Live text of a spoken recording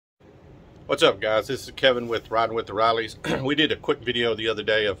What's up, guys? This is Kevin with Riding with the Rileys. We did a quick video the other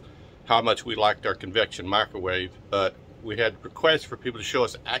day of how much we liked our convection microwave, but we had requests for people to show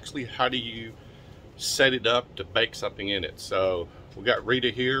us actually how do you set it up to bake something in it. So we got Rita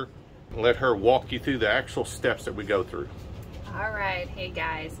here and let her walk you through the actual steps that we go through. All right, hey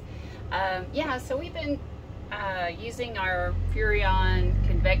guys. Yeah, so we've been using our Furrion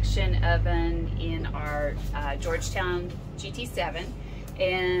convection oven in our Georgetown GT7,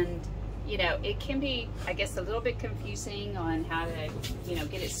 and you know, it can be, I guess, a little bit confusing on how to, you know,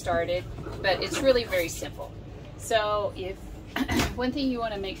 get it started, but it's really very simple. So if one thing you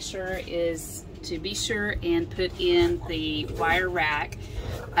want to make sure is to be sure and put in the wire rack,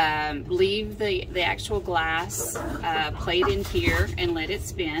 leave the actual glass plate in here and let it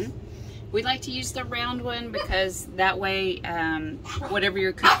spin. We like to use the round one because that way whatever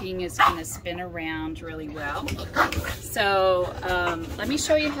you're cooking is going to spin around really well. So let me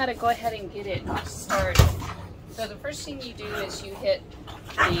show you how to go ahead and get it started. So the first thing you do is you hit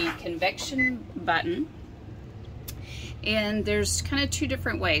the convection button, and there's kind of two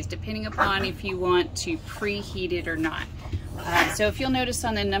different ways depending upon if you want to preheat it or not. So if you'll notice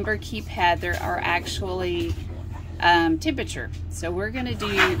on the number keypad there are actually temperature. So we're going to do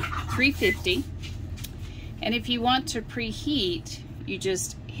 350, and if you want to preheat, you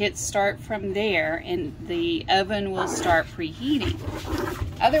just hit start from there and the oven will start preheating.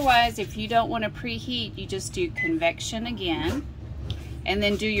 Otherwise, if you don't want to preheat, you just do convection again and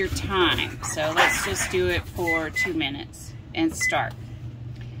then do your time. So let's just do it for 2 minutes and start.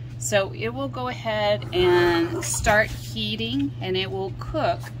 So it will go ahead and start heating, and it will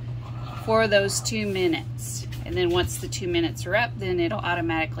cook for those 2 minutes. And then once the 2 minutes are up, then it'll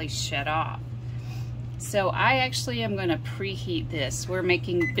automatically shut off. So I actually am going to preheat this. We're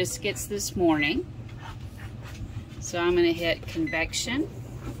making biscuits this morning. So I'm going to hit convection.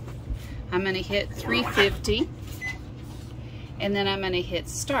 I'm going to hit 350. And then I'm going to hit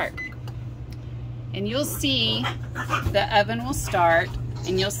start. And you'll see the oven will start.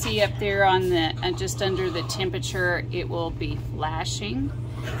 And you'll see up there on the, just under the temperature, it will be flashing.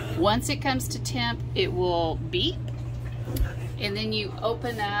 Once it comes to temp, it will beep, and then you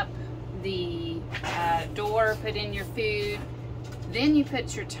open up the door, put in your food, then you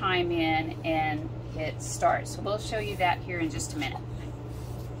put your time in and hit start. So we'll show you that here in just a minute.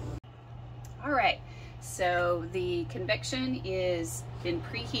 All right, so the convection is been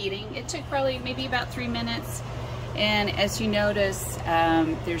preheating. It took probably maybe about 3 minutes. And as you notice,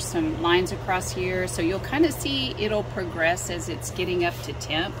 there's some lines across here, so you'll kind of see it'll progress as it's getting up to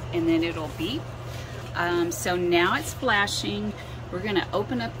temp, and then it'll beep. So now it's flashing. We're going to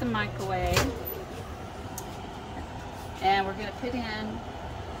open up the microwave, and we're going to put in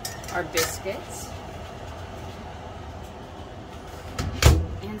our biscuits.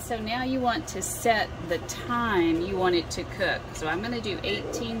 And so now you want to set the time you want it to cook. So I'm going to do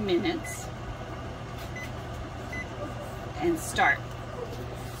 18 minutes. And start.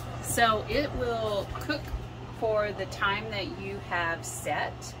 So it will cook for the time that you have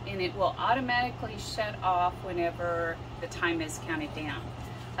set, and it will automatically shut off whenever the time is counted down.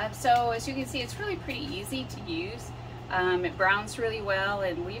 So as you can see, it's really pretty easy to use. It browns really well,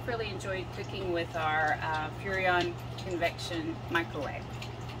 and we've really enjoyed cooking with our Furrion convection microwave.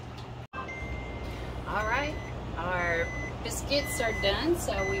 All right, our biscuits are done,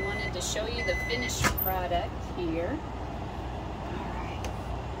 so we wanted to show you the finished product here.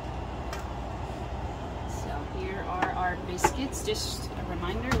 Our biscuits, just a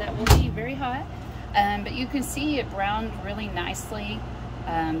reminder that will be very hot, but you can see it browned really nicely.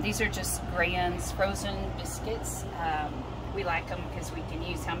 These are just Grand's frozen biscuits. We like them because we can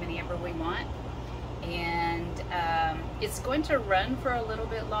use how many ever we want, and it's going to run for a little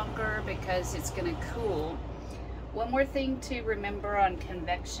bit longer because it's going to cool. One more thing to remember on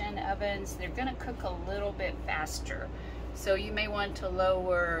convection ovens, they're going to cook a little bit faster. So you may want to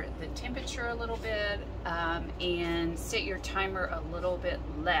lower the temperature a little bit and set your timer a little bit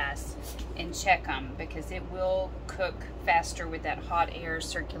less and check them, because it will cook faster with that hot air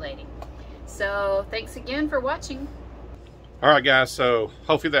circulating. So thanks again for watching. All right, guys, so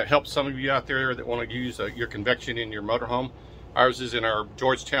hopefully that helps some of you out there that want to use your convection in your motorhome. Ours is in our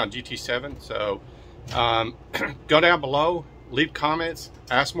Georgetown GT7. So go down below, leave comments,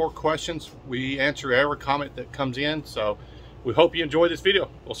 ask more questions. We answer every comment that comes in. So we hope you enjoy this video.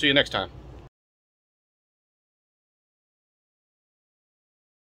 We'll see you next time.